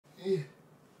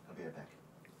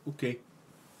Okay.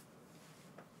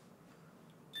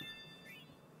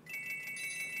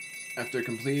 After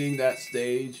completing that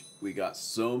stage, we got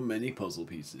so many puzzle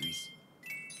pieces.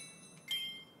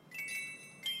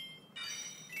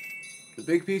 The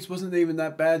big piece wasn't even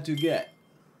that bad to get.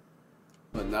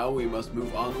 But now we must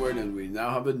move onward, and we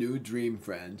now have a new dream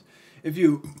friend. If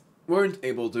you weren't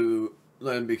able to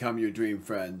let him become your dream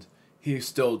friend, he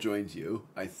still joins you,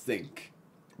 I think.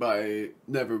 But I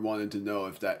never wanted to know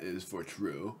if that is for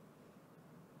true.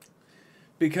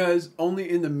 Because only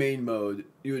in the main mode,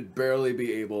 you would barely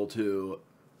be able to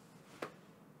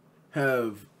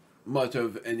have much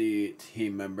of any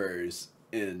team members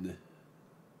in...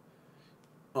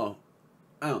 Oh,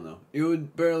 I don't know. You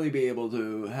would barely be able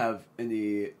to have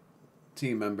any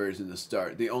team members in the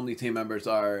start. The only team members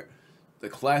are the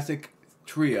classic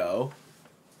trio,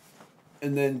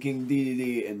 and then King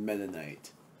Dedede and Meta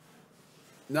Knight.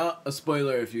 Not a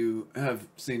spoiler if you have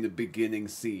seen the beginning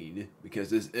scene, because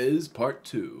this is part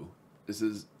 2. This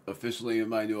is officially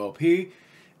my new LP,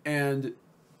 and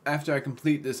after I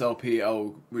complete this LP,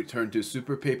 I'll return to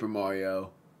Super Paper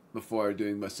Mario before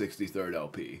doing my 63rd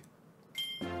LP.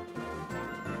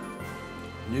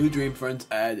 New Dream Friends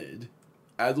added.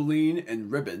 Adeline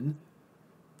and Ribbon,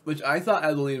 which I thought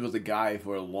Adeline was a guy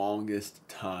for the longest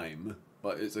time,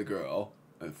 but it's a girl.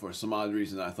 And for some odd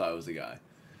reason, I thought it was a guy.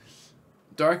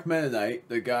 Dark Meta Knight,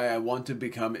 the guy I want to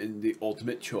become in the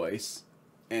ultimate choice,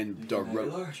 and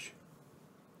Magalore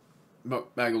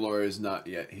is not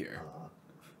yet here.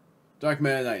 Dark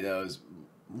Meta Knight, that was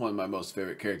one of my most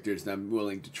favorite characters, and I'm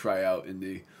willing to try out in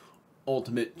the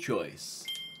ultimate choice.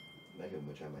 I'm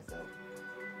gonna try myself.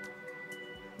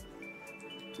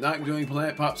 Not doing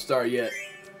Planet Popstar yet.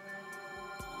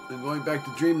 I'm going back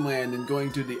to Dreamland and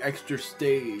going to the extra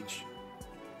stage.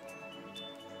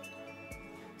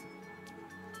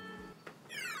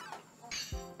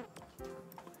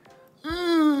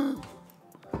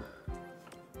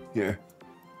 Here.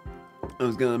 I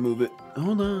was gonna move it.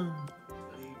 Hold on.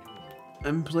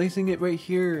 I'm placing it right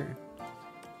here.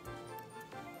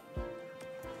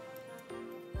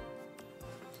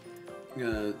 I'm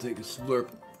gonna take a slurp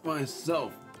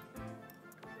myself.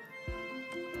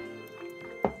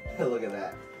 Look at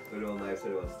that. 31 lives,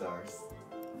 31 stars.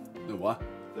 The what?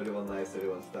 31 lives,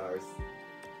 31 stars.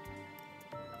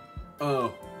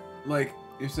 Oh, like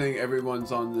you're saying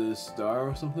everyone's on the star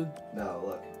or something? No,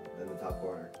 look. In the top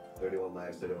corner. 31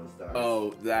 lives, 31 stars.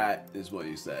 Oh, that is what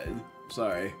you said.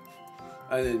 Sorry.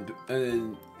 I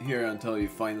didn't hear until you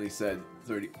finally said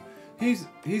 30. He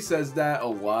says that a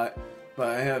lot, but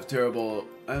I have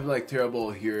like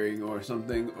terrible hearing or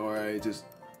something, or I just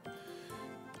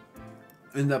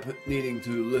end up needing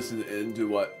to listen in to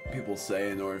what people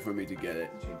say in order for me to get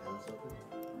it. Is Dream Palace open?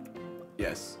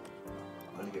 Yes.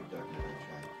 I'm gonna give Dark Knight a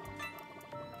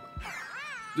try.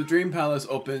 The Dream Palace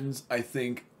opens, I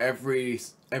think, every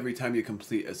time you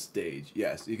complete a stage.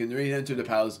 Yes, you can re-enter the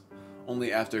palace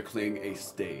only after clearing a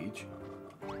stage.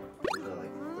 It's not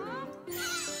like 3.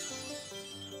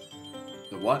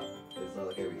 The what? It's not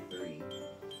like every 3.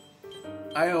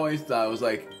 I always thought it was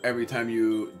like every time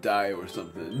you die or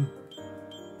something.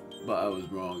 But I was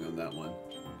wrong on that one.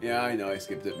 Yeah, I know I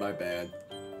skipped it, my bad.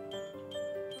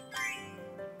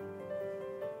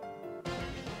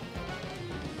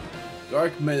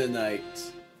 Dark Meta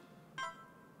Knight.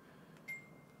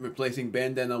 Replacing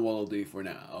Bandana Wallaby for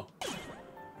now.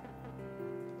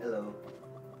 Hello.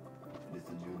 This is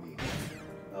Jumi.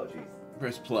 Oh jeez.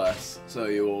 Press plus, so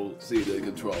you will see the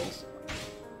controls.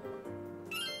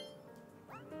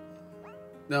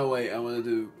 No, wait, I want to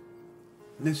do...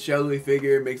 This shadowy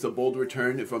figure makes a bold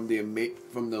return from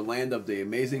the land of the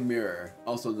Amazing Mirror,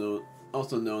 also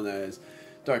known as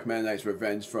Dark Meta Knight's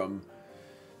Revenge from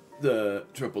the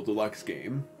Triple Deluxe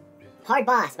game. Hard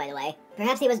boss, by the way.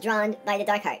 Perhaps he was drawn by the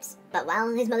Dark Arts, but while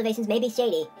his motivations may be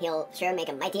shady, he'll sure make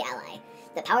a mighty ally.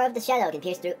 The power of the shadow can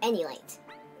pierce through any light.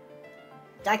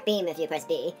 Dark Beam if you press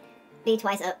B. B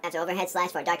twice after overhead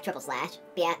slash for a dark triple slash.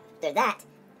 B after that.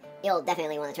 You'll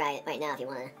definitely want to try it right now if you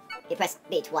want to. You press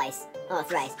B twice. Oh,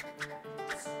 thrice.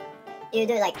 You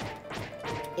do it like...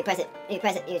 You press it, you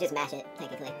just mash it,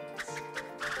 technically.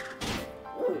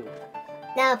 Ooh.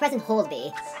 Now press and hold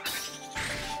B.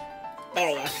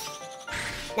 Barrier.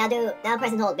 Now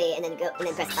press and hold B and then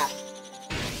press up.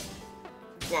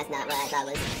 That's not what I thought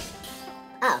it was.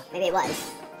 Oh, maybe it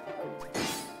was.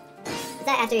 Is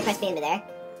that after you press B into there?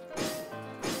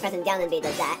 Pressing down and B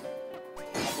does that.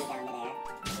 Pressing down to there.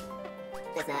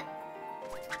 That's not.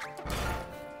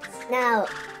 Now,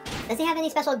 does he have any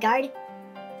special guard?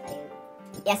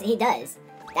 Yes, he does.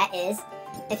 That is,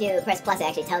 if you press plus, it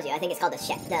actually tells you. I think it's called the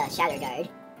Shatter Guard.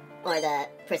 Or the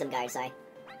Prism Guard, sorry.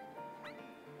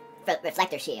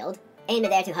 reflector shield. Aim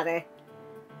midair to hover.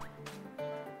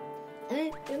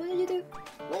 Why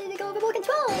did you go over more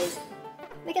controls?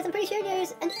 Because I'm pretty sure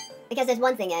because there's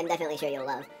one thing I'm definitely sure you'll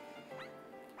love.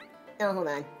 Oh, hold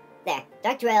on. There.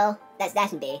 Dark Drill, that's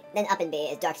dash and B. Then up and B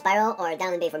is Dark Spiral, or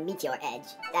down and B for Meteor Edge.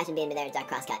 Dash and B in midair is Dark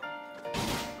Crosscut.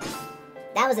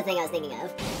 That was the thing I was thinking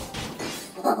of.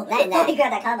 Whoa, That and that. you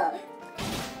grabbed that combo.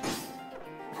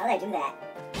 How did I do that?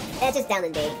 It's just down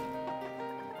and B.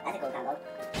 That's a cool combo.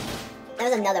 There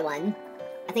was another one.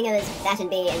 I think it was dash and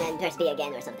B and then press B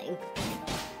again or something.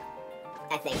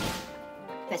 I think.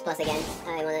 Press plus again.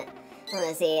 I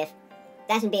wanna see if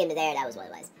dash and B in midair, that was what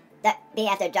it was. B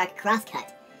after Dark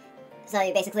Crosscut. So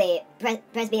you basically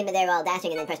press B in midair while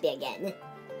dashing and then press B again.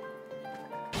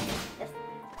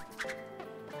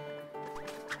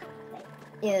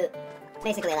 You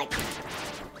basically like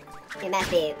you mash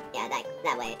B, yeah,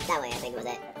 that way I think was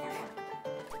it.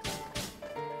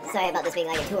 Sorry about this being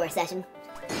like a tour session.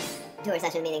 Tour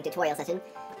session meaning tutorial session.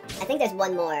 I think there's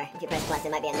one more. If you press plus,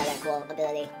 it might be another cool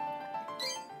ability.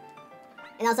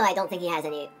 And also, I don't think he has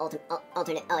any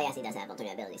alternate. Oh yes, he does have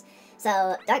alternate abilities.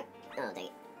 So dark. Oh dang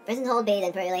it. Press and hold B,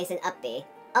 then place and up B.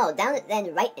 Oh, down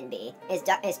then right and B is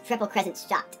triple crescent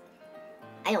shot.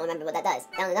 I don't remember what that does.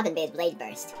 Down and up and B is blade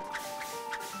burst.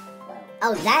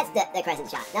 Oh, that's the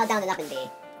crescent shot. Now down and up and B.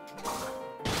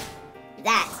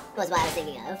 That was what I was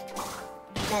thinking of.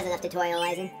 That's enough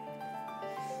tutorializing.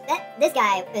 This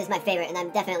guy is my favorite, and I'm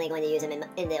definitely going to use him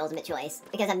in the Ultimate Choice,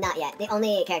 because I'm not yet. The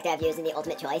only character I've used in the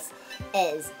Ultimate Choice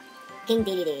is King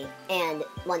Dedede and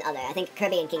one other. I think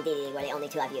Kirby and King Dedede were the only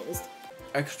two I've used.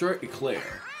 Extra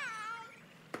Eclair.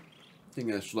 I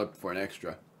think I should look for an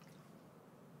extra.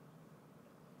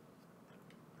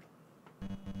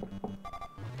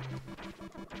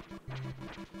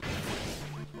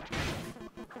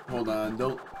 Hold on,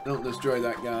 don't destroy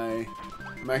that guy.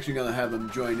 I'm actually gonna have him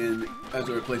join in as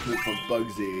a replacement for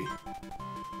Bugsy.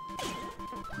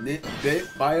 Knit Bit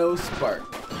Bio Spark.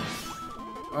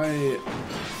 My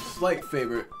slight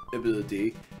favorite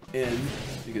ability in,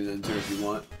 you can enter if you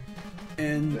want,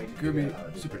 in Kirby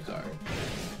Superstar.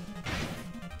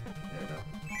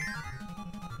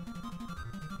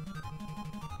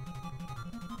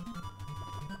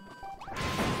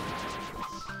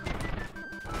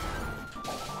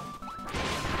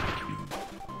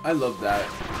 I love that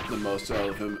the most out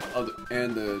of him,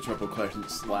 and the triple crescent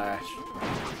slash.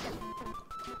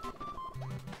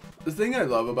 The thing I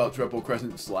love about triple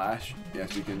crescent slash,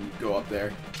 yes, you can go up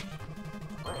there.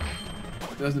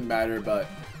 It doesn't matter, but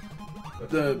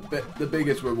the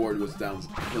biggest reward was downwards,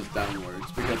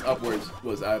 because upwards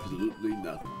was absolutely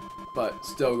nothing. But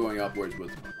still going upwards was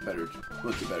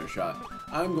a better shot.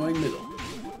 I'm going middle.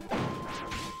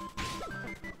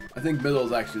 I think middle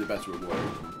is actually the best reward.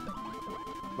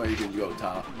 But you can go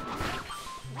top.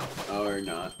 Or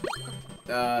not.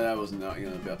 That was not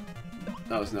gonna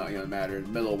matter.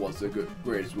 Middle was the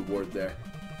greatest reward there.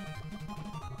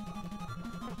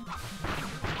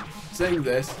 Saying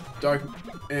this, dark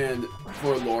and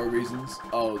for lore reasons,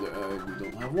 we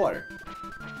don't have water.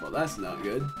 Well, that's not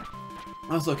good.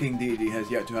 Also, King Dedede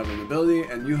has yet to have an ability,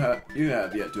 and you have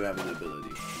yet to have an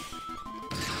ability.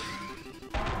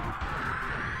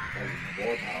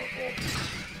 More powerful.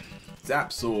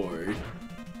 Zap Sword.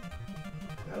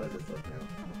 How does this look now?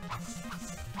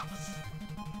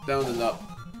 Down and up.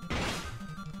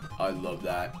 I love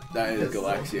that. That is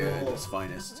Galaxia at its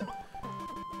finest.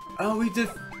 Oh, we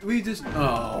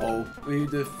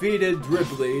defeated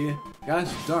Dribbly.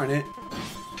 Gosh darn it.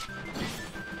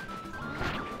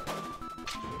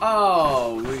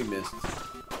 Oh, we missed.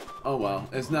 Oh well,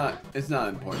 it's not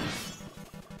important.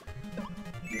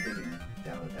 You're thinking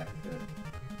down attack to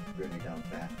bring me down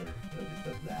faster, so it just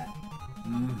does that.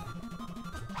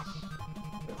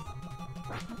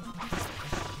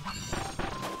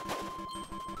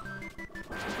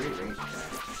 Great range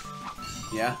attack.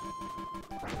 Yeah.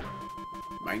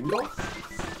 Mango?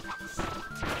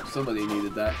 Somebody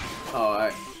needed that. Oh,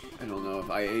 I don't know if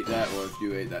I ate that or if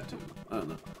you ate that too. I don't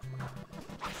know.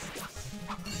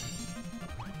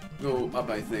 Go up,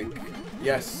 I think.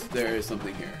 Yes, there is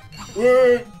something here.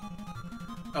 What?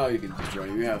 Oh, you can destroy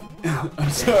me. You have. I'm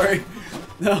sorry.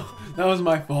 No, that was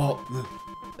my fault.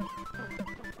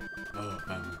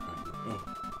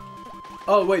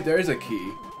 Oh, wait, there is a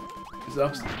key. Is it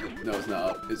up? No, it's not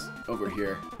up. It's over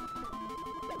here.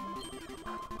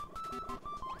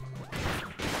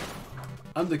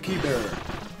 I'm the key bearer.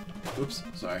 Oops,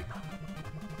 sorry.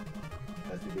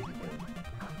 That's the big thing.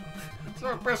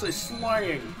 Start especially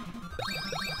sliding.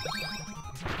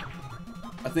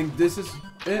 I think this is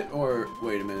it, or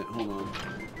wait a minute, hold on.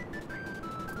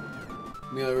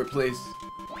 I'm gonna replace.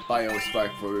 bio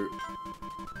spark for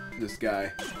this guy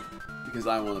because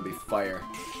I want to be fire.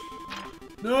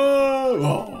 No!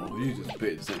 Oh, you just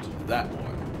paid attention to that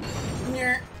more.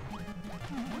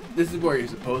 This is where you're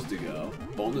supposed to go.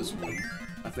 Bonus room.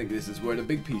 I think this is where the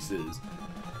big piece is.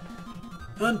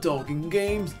 I'm talking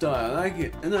game style,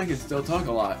 and I can still talk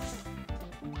a lot.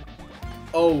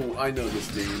 Oh, I know this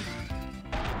theme.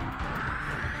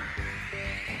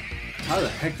 How the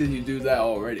heck did you do that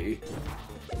already?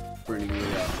 Burning me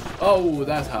up. Oh,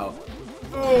 that's how.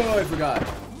 Oh, I forgot.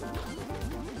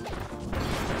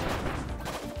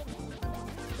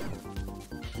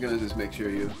 I'm gonna just make sure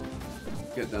you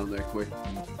get down there quick.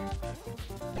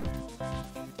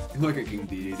 Look at King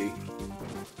Dedede.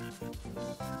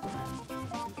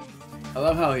 I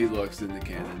love how he looks in the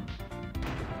canon.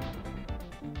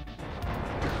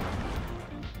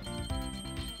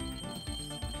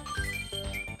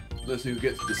 Let's see who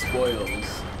gets the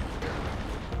spoils.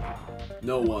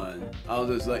 No one. I'll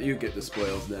just let you get the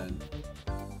spoils then.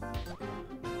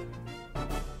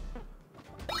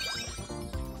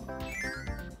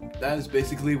 That is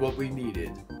basically what we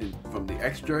needed from the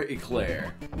extra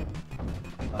eclair.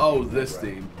 Oh, this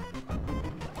theme.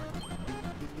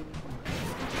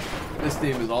 This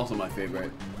theme is also my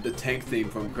favorite. The tank theme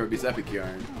from Kirby's Epic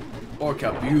Yarn. Or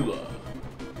Cabula.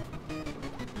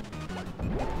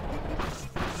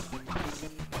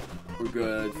 We're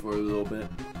good for a little bit.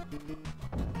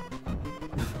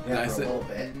 Yeah, for a little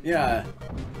bit. Yeah.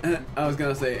 I was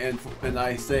gonna say, and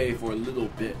I say for little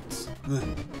bits.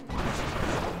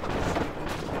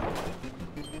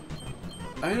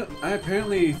 I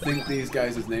apparently think these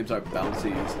guys' names are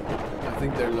Bouncies. I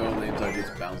think their little names are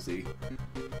just Bouncy.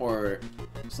 Or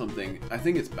something. I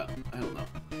think it's I don't know.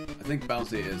 I think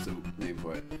Bouncy is the name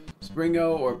for it.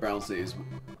 Springo or Bouncy is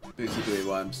basically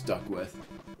what I'm stuck with.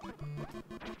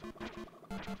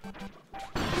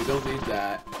 We don't need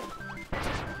that.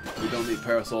 We don't need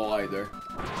Parasol either.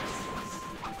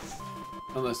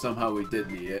 Unless somehow we did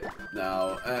need it.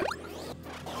 Now,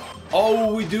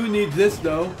 oh, we do need this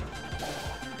though.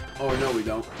 Oh, no, we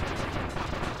don't.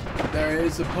 There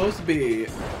is supposed to be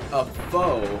a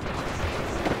foe.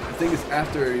 I think it's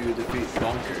after you defeat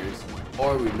Bonkers.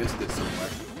 Or we missed it somewhere.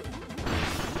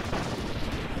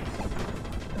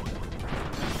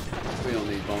 We don't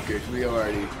need Bonkers. We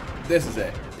already... This is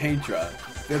it. Paintra.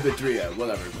 Vividria.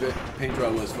 Whatever.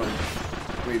 Paintra was from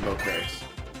Rainbow Curse.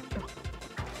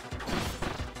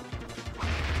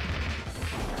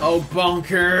 Oh,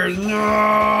 Bonkers!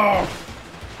 No!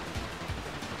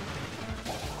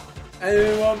 I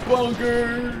didn't want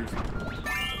Bonkers!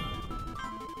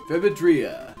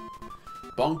 Vividria.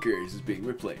 Bonkers is being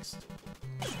replaced.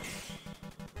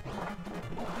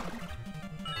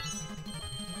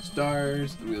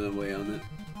 Stars. I'm gonna lay on it.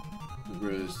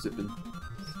 We're just sipping.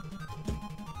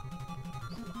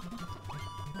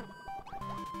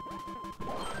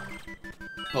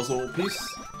 Puzzle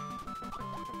piece.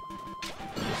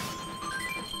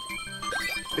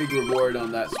 Big reward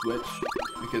on that switch.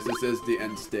 Because this is the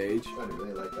end stage. I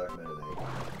really like Dark Metadate.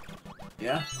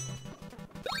 Yeah?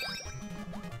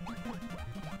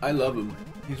 I love him.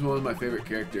 He's one of my favorite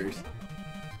characters.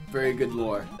 Very good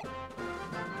lore.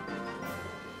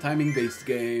 Timing-based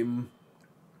game.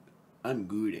 I'm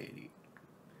good at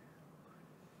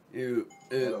it.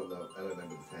 I don't know. I don't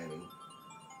remember the timing.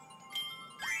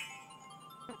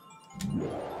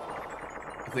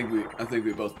 I think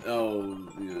we both. Oh,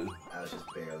 yeah. I was just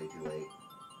barely too late.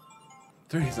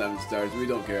 37 stars. We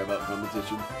don't care about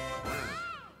competition.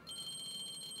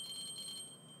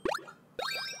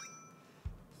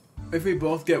 If we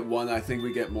both get one, I think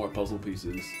we get more puzzle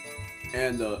pieces,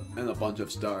 and a bunch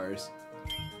of stars,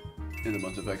 and a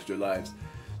bunch of extra lives.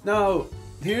 Now,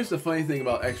 here's the funny thing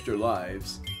about extra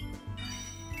lives.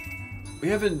 We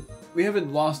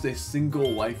haven't lost a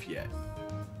single life yet,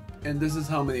 and this is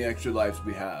how many extra lives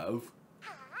we have.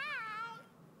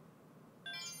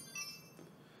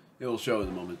 It'll show in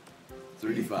a moment.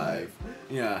 35.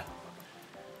 Yeah.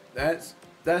 That's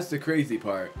the crazy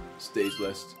part. Stage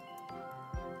list.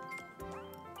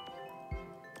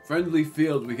 Friendly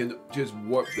field, we can just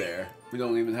warp there. We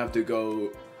don't even have to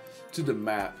go to the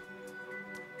map.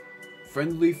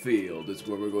 Friendly field is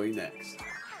where we're going next.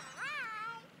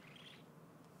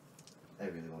 I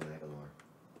really want Megalore.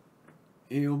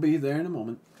 He'll be there in a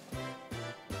moment.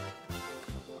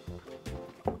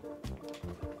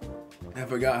 I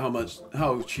forgot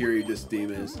how cheery this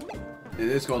theme is. It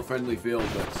is called Friendly Field,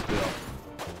 but still.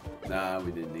 Nah,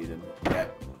 we didn't need him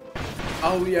yet.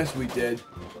 Oh yes, we did.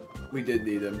 We did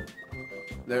need him.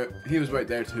 There, he was right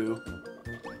there too.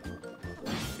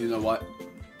 You know what?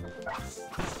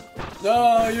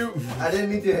 No, you. I didn't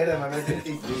mean to hit him. I meant to hit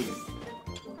these bees.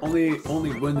 Only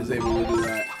Wind is able to do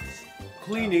that.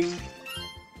 Cleaning.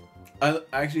 I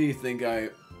actually think I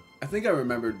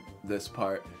remembered this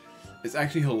part. It's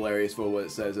actually hilarious for what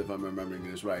it says if I'm remembering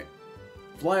this right.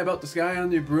 Fly about the sky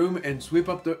on your broom and sweep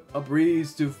up a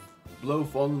breeze to blow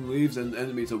fallen leaves and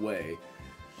enemies away.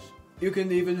 You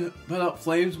can even put out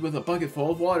flames with a bucket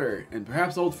full of water, and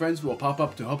perhaps old friends will pop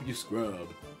up to help you scrub.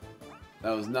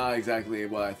 That was not exactly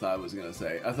what I thought I was gonna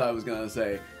say. I thought I was gonna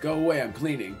say, go away, I'm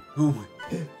cleaning.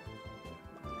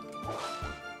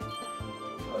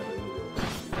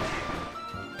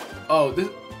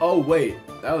 Oh wait,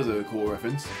 that was a cool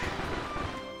reference.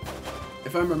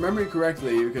 If I'm remembering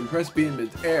correctly, you can press B in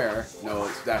mid-air. No,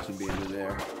 it's dash and B in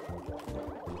mid-air.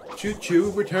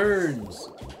 Choo-choo returns!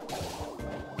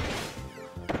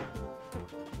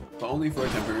 But only for a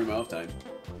temporary amount of time.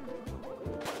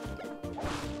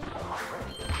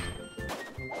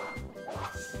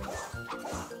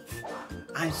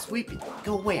 I'm sweeping.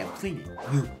 Go away, I'm cleaning.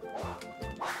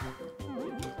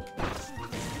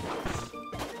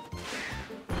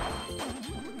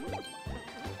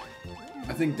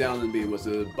 I think down and B was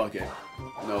a bucket.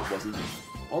 No, it wasn't.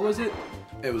 What was it?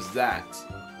 It was that.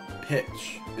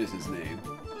 Pitch is his name.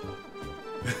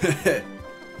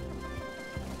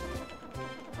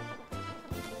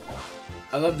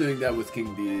 I love doing that with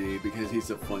King Dedede because he's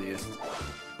the funniest.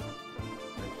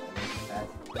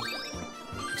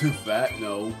 Too fat?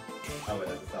 No. Oh, but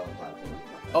that's a solid platform.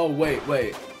 Oh,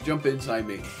 wait. Jump inside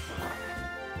me.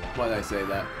 Why did I say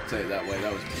that? Say it that way.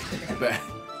 That was bad.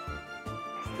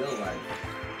 Still like.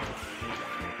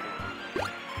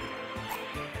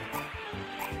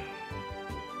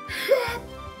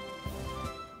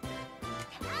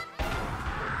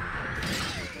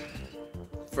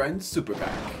 Friends super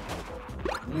back.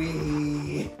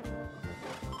 Wee.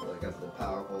 So it goes to the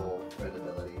powerful friend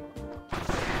ability.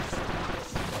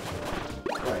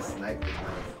 Oh, I sniped it.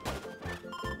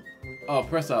 Oh,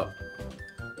 press up.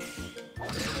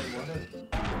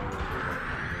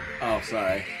 Oh,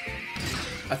 sorry.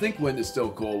 I think Wind is still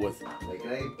cool with... Wait,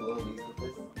 can I blow these with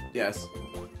this? Yes.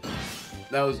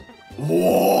 That was...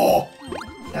 Whoa!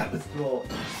 That was cool.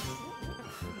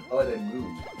 Oh, they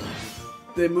moved.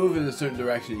 They move in a certain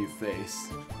direction you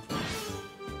face.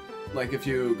 Like if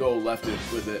you go left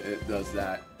with it, it does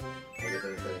that. I guess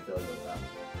I just didn't feel like that.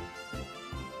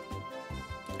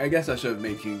 I guess I should have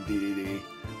made King Dedede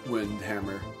Wind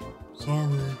Hammer.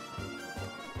 Sorry.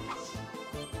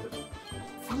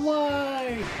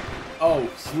 Fly! Oh,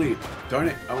 sleep. Darn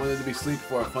it, I wanted to be sleep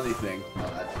for a funny thing.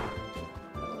 Oh, that's...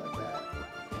 I don't like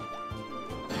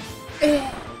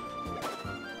that.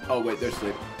 Oh wait, there's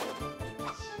sleep.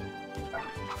 Yeah,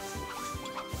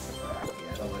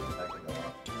 I don't like the fact they go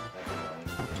up.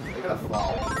 That's annoying. They're gonna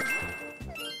fall.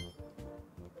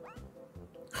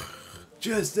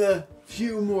 Just a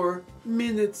few more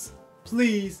minutes,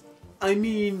 please. I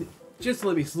mean, just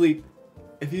let me sleep.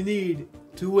 If you need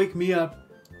to wake me up,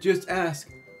 just ask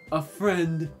a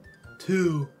friend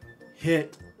to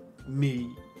hit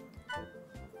me.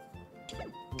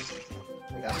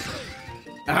 I got it.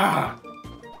 Ah!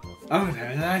 Oh, that was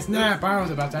a nice nap. I was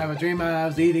about to have a dream I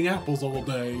was eating apples all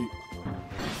day.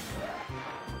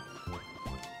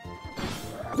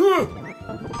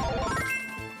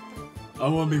 I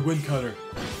want to be Wind Cutter.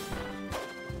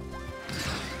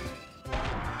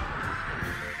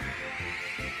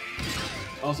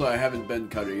 Also, I haven't been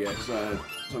Cutter yet, so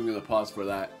I'm gonna pause for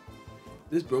that.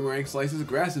 This boomerang slices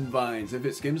grass and vines. If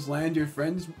it skims land your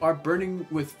friends are burning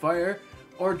with fire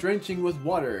or drenching with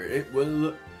water, it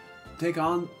will take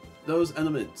on those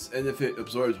elements. And if it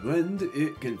absorbs wind,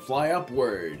 it can fly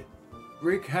upward.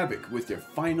 Wreak havoc with your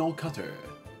final cutter.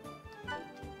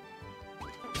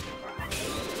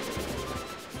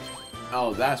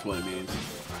 Oh, that's what it means.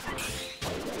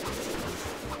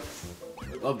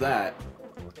 Love that.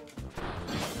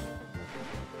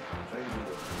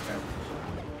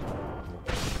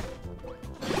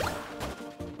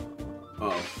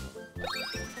 Oh.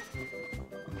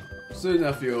 Soon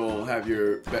enough, you'll have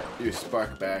your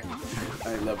spark back.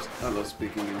 I love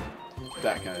speaking in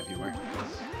that kind of humor.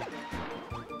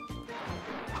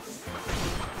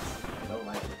 I don't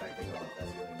like the fact they go up.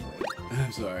 That's really annoying.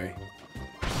 I'm sorry.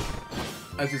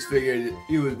 I just figured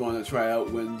you would want to try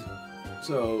out Wind,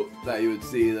 so that you would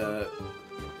see that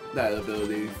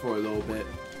ability for a little bit.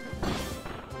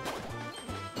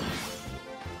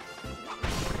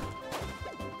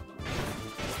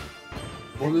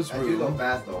 Bonus I do go room.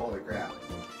 fast though, holy crap.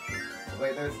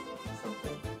 Wait, there's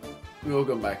something. We'll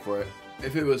come back for it.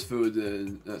 If it was food,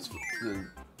 then that's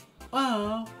then.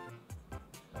 Wow.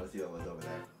 Let's see what was over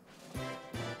there.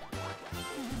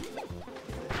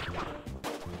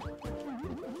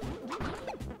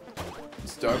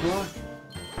 Star block?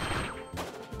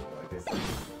 I guess.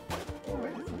 Oh,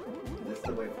 wait, is this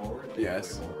the way forward?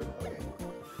 Yes. The way forward? Okay.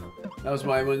 That was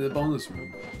why I went in the bonus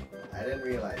room. I didn't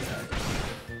realize that.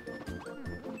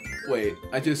 Wait,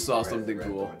 I just saw Red- something red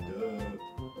cool. one,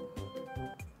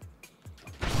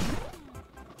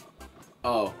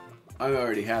 Oh, I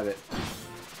already have it.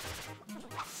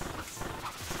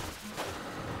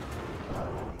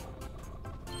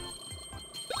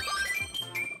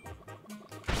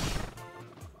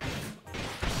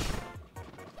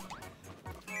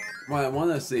 What I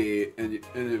want to see, and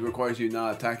it requires you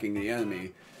not attacking the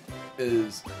enemy,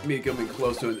 is me coming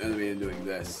close to an enemy and doing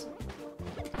this.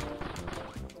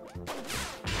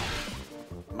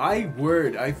 My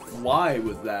word, I fly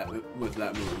with that move.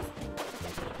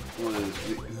 One of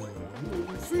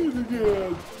those. See it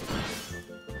again.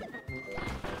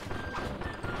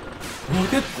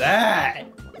 Look at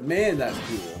that! Man, that's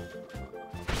cool.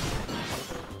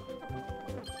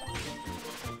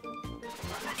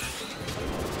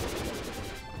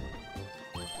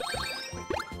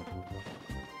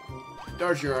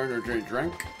 There's your energy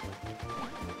drink.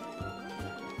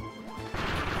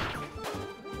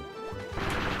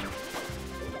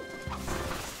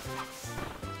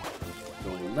 Go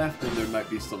left and there might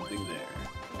be something there.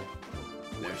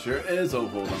 There sure is. Oh,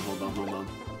 hold on.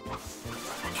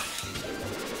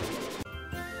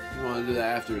 You want to do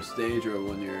that after a stage or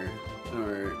when you're...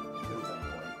 or...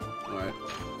 Alright.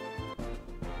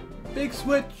 Big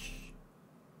switch!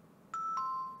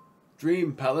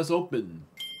 Dream Palace open.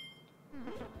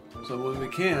 So when we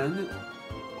can,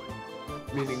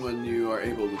 meaning when you are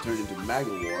able to turn into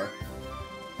Magawar,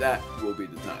 that will be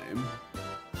the time.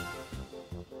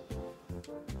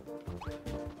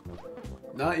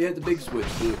 Not yet the big switch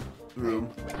room.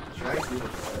 Should I see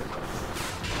what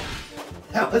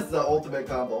that was the ultimate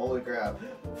combo, holy crap.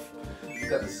 You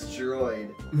got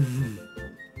destroyed.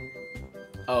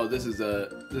 Oh, this is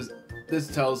this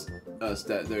tells us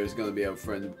that there's gonna be a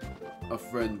friend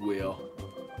wheel.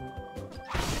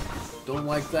 Don't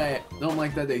like that. Don't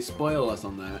like that they spoil us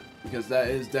on that, because that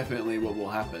is definitely what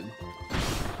will happen.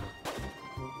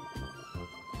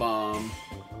 Bomb.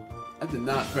 I did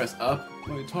not press up.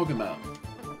 What are you talking about?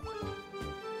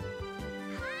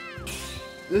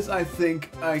 This I think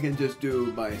I can just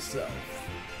do myself.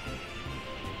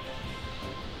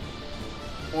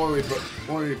 Or we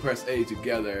press A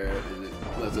together and it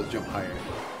lets us jump higher.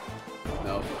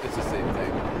 No, it's the same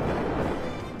thing.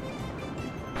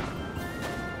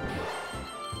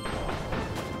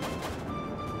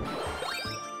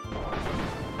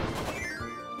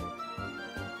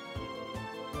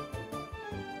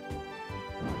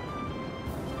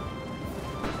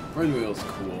 Friend wheel's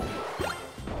cool.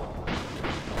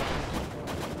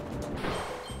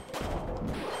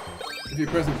 If you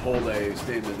press and hold A, you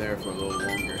stay in there for a little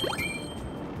longer.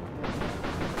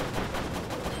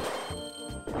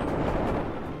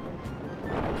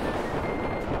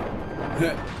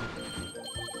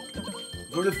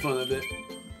 For the fun of it.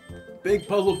 Big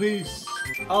puzzle piece!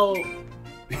 Oh!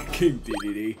 King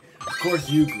Dedede. Of course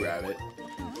you grab it.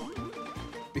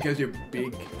 Because you're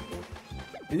big.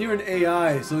 And you're an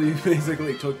AI, so you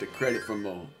basically took the credit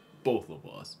from both of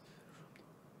us.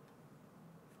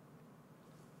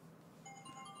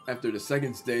 After the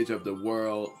second stage of the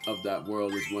world, that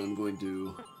world is when I'm going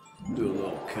to do a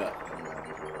little cut.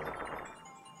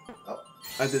 Oh.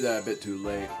 I did that a bit too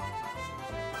late.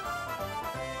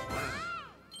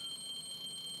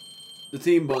 The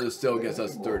team bonus still gets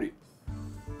us 30.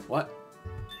 What?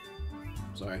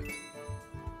 Sorry.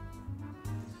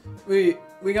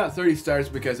 We got 30 stars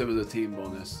because it was a team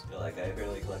bonus. I feel like I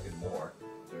barely collected more.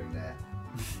 During that.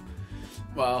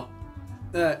 Well,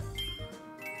 that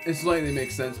it slightly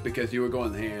makes sense because you were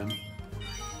going ham.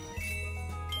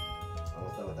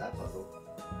 Almost done with that puzzle.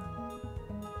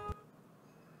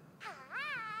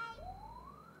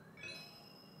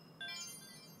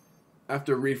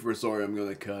 After Reef Resort, I'm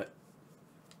gonna cut.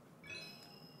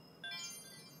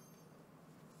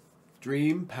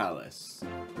 Dream Palace.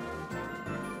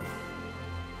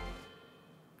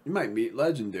 You might meet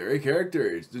legendary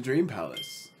characters. The Dream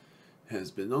Palace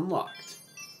has been unlocked.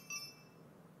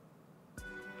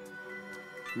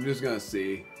 I'm just gonna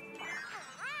see.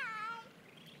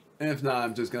 And if not,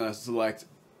 I'm just gonna select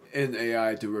an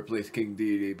AI to replace King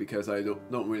Dedede because I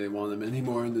don't really want him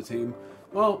anymore in the team.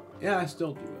 Well, yeah, I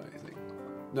still do, I think.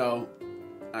 No,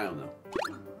 I don't know.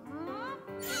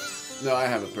 No, I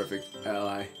have a perfect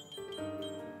ally.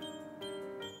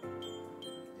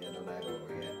 Yeah, no mag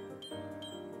over yet.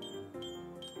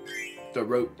 The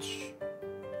Roach.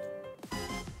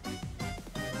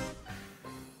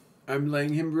 I'm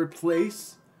letting him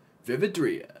replace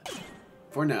Vividria.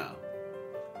 For now.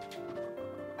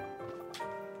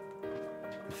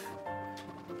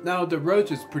 Now the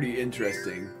Roach is pretty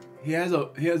interesting. He has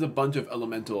a bunch of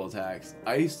elemental attacks.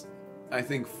 Ice, I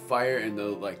think fire and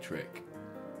electric.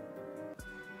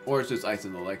 Or it's just ice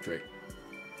and electric.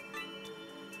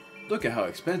 Look at how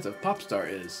expensive Popstar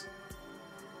is.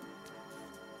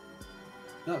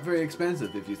 Not very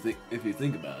expensive if you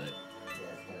think about it. Yeah,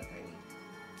 it's kind of tiny.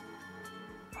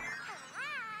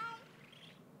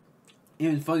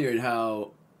 Even funnier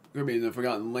how Kirby in the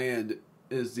Forgotten Land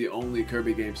is the only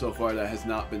Kirby game so far that has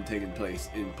not been taking place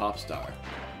in Popstar.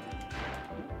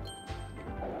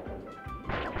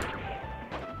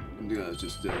 I'm gonna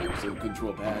just use the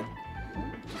control pad,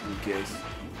 just in case.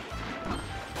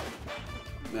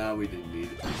 Nah, we didn't need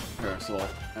Parasol,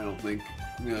 I don't think.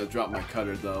 I'm gonna drop my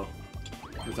cutter though,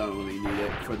 because I don't really need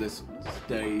it for this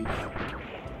stage.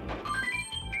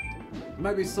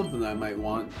 Might be something I might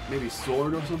want, maybe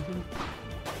sword or something?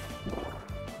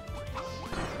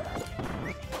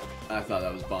 I thought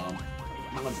that was bomb.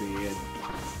 My bad.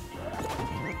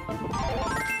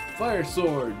 Fire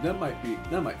sword, that might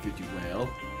fit you well.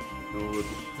 It'll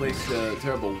replace the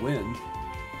terrible wind.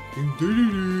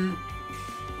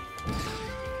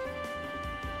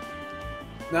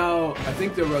 Now, I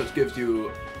think the Roach gives you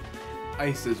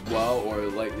ice as well, or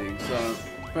lightning, so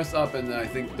press up and then I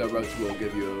think the Roach will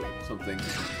give you something.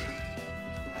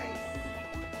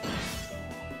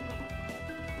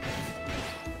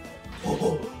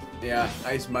 Yeah,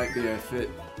 ice might be a fit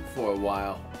for a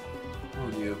while.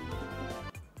 On you.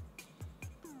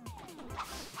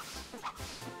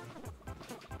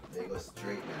 They go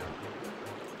straight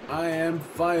now. I am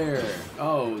fire.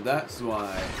 Oh, that's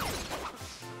why.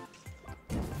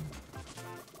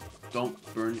 Don't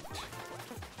burn it.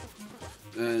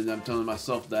 And I'm telling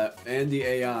myself that, and the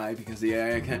AI, because the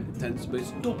AI tends to be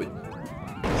stupid.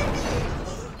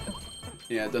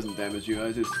 Yeah, it doesn't damage you.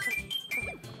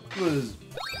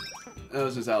 That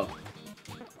was just how.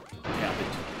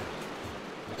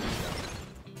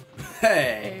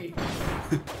 Hey!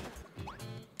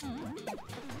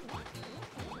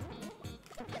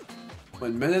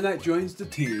 When Meta Knight joins the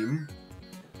team,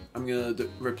 I'm gonna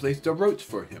replace the Roach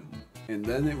for him. And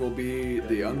then it will be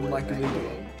the unlikely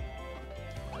duo.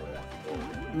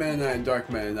 Meta Knight and Dark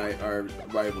Meta Knight are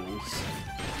rivals.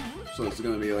 So it's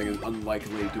gonna be like an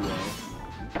unlikely duo.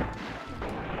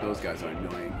 Those guys are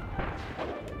annoying.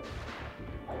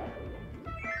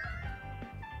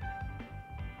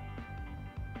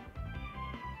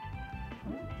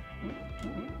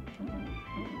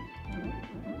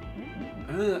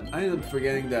 I ended up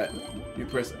forgetting that you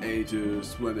press A to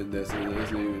swim in this, and it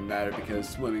doesn't even matter because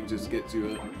swimming just gets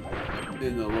you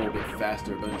in a little bit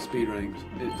faster, but in speedrunning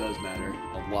it does matter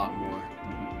a lot more.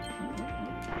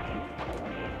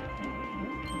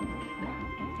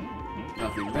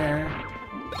 Nothing there.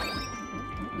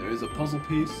 There is a puzzle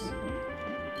piece.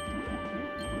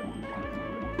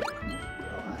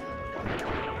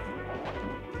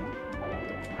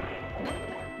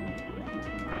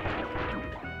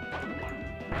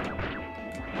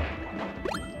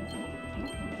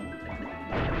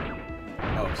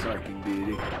 Oh, sorry, King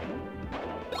Dedede.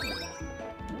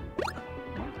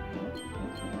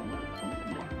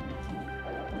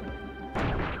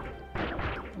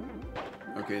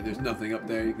 Okay, there's nothing up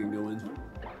there you can go in.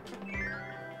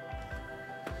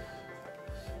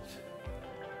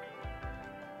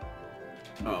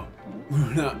 Oh,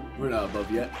 we're not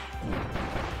above yet.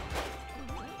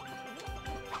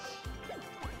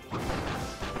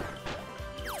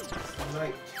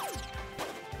 Right.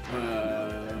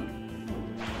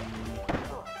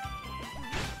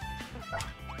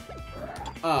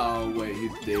 Oh wait,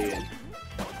 he's dead.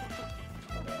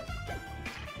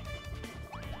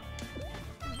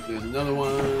 There's another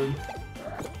one.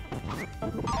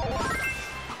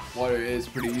 Water is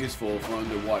pretty useful for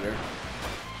underwater.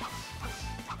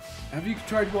 Have you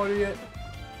tried water yet?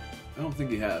 I don't think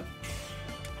you have.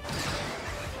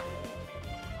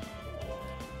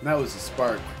 That was a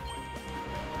spark.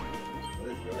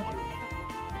 What is yours?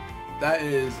 That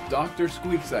is Dr.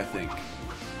 Squeaks, I think,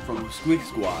 from Squeak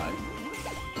Squad.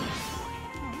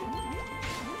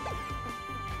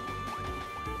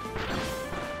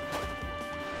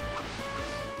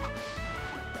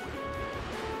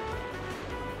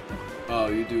 Oh,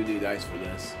 you do need ice for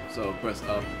this, so press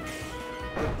up.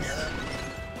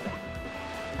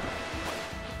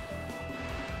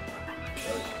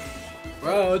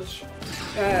 Roach!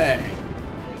 Hey!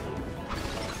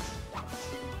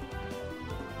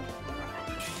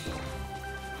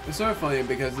 It's sort of funny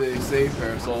because they say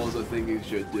Parasol is a thing you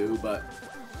should do, but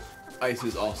ice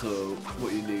is also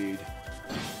what you need.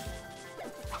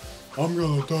 I'm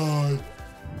gonna die.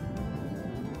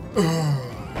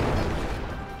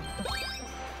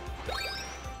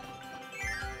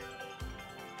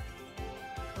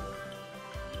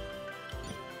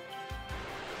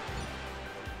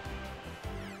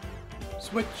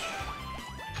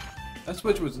 That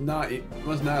switch was not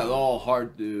at all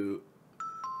hard to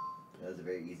That was a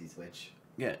very easy switch.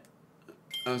 get.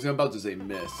 I was about to say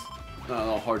miss. Not at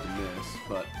all hard to miss,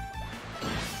 but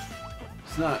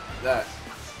it's not that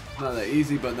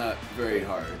easy, but not very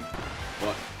hard.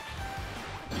 What?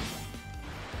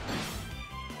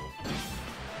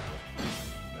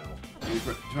 No. Are you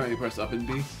trying to press up and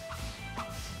B?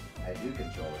 I do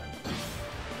control them.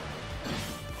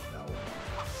 No.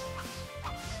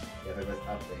 Yeah, if I press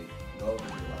up, they go over to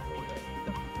the left a little bit.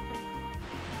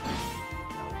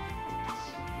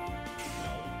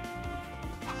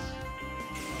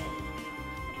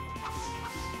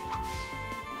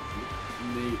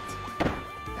 Neat.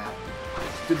 Ow.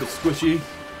 Stupid Squishy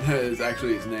is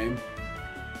actually his name.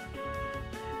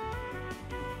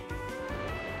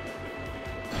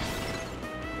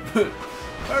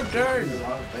 Okay. Do the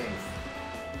wrong things.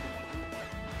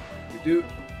 We do.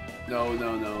 No.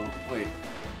 Wait.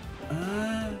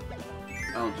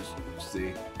 I'll just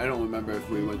see. I don't remember if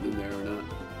we went in there or not.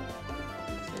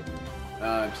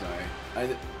 I'm sorry.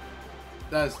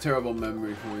 That's terrible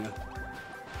memory for you.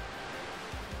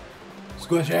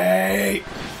 Squishy! I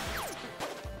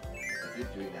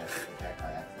keep doing that attack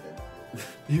by accident.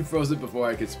 You froze it before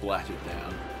I could splash it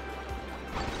down.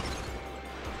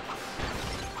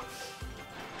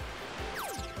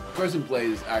 Person play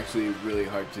is actually really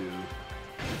hard to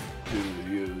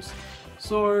use.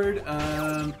 Sword,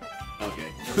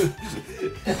 okay.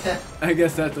 I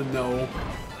guess that's a no.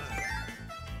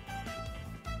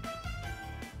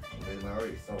 There's my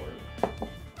already sword.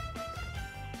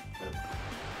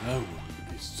 I want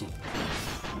to be sword.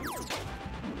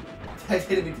 I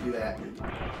didn't mean to do that.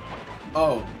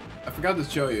 Oh, I forgot to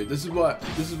show you. This is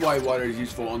why water is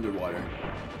useful underwater.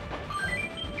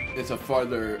 It's a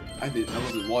farther. I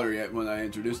wasn't water yet when I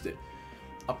introduced it.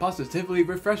 A positively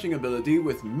refreshing ability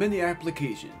with many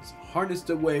applications. Harness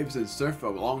the waves and surf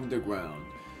along the ground.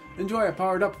 Enjoy a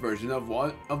powered-up version of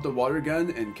the water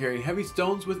gun and carry heavy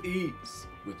stones with ease,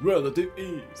 with relative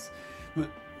ease.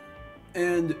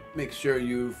 And make sure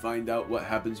you find out what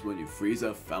happens when you freeze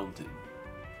a fountain.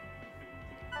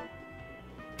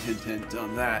 Hint, hint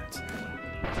on that.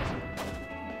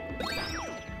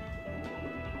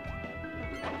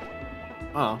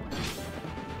 Oh.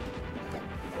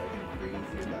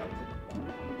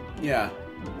 Yeah.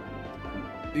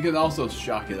 You can also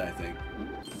shock it, I think.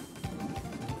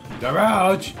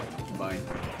 Garage! Fine.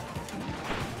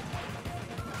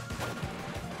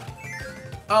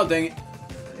 Oh, dang it. I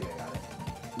think I got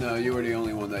it. No, you were the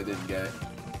only one that didn't get it.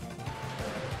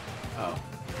 Oh.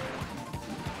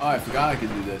 Oh, I forgot I could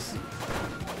do this.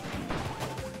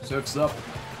 Surf's up.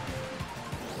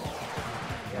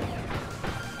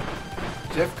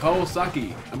 Jeff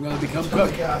Kawasaki. I'm gonna become Oh my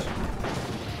cook. gosh.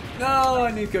 No,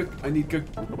 I need cook. I need cook.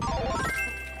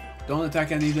 Don't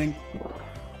attack anything.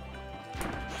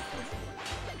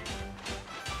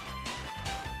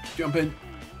 Jump in.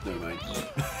 Never mind.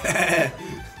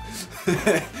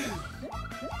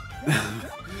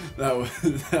 that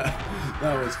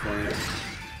was funny.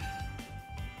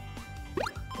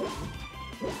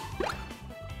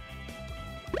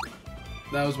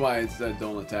 That was why it said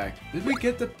don't attack. Did we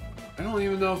get the... I don't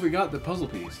even know if we got the puzzle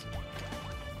piece.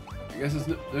 I guess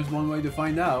there's one way to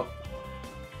find out.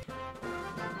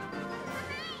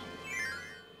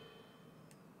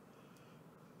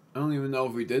 I don't even know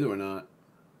if we did or not.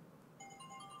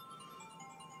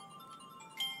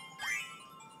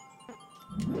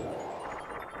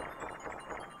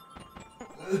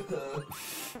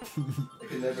 I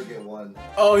can never get one.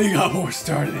 Oh, you got more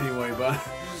started anyway, bud.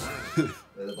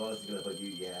 The bonus is gonna put you,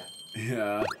 yeah.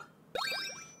 Yeah.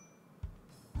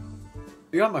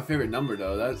 You got my favorite number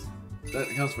though. That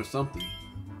counts for something.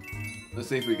 Let's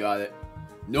see if we got it.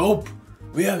 Nope.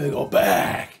 We have to go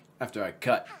back after I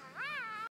cut.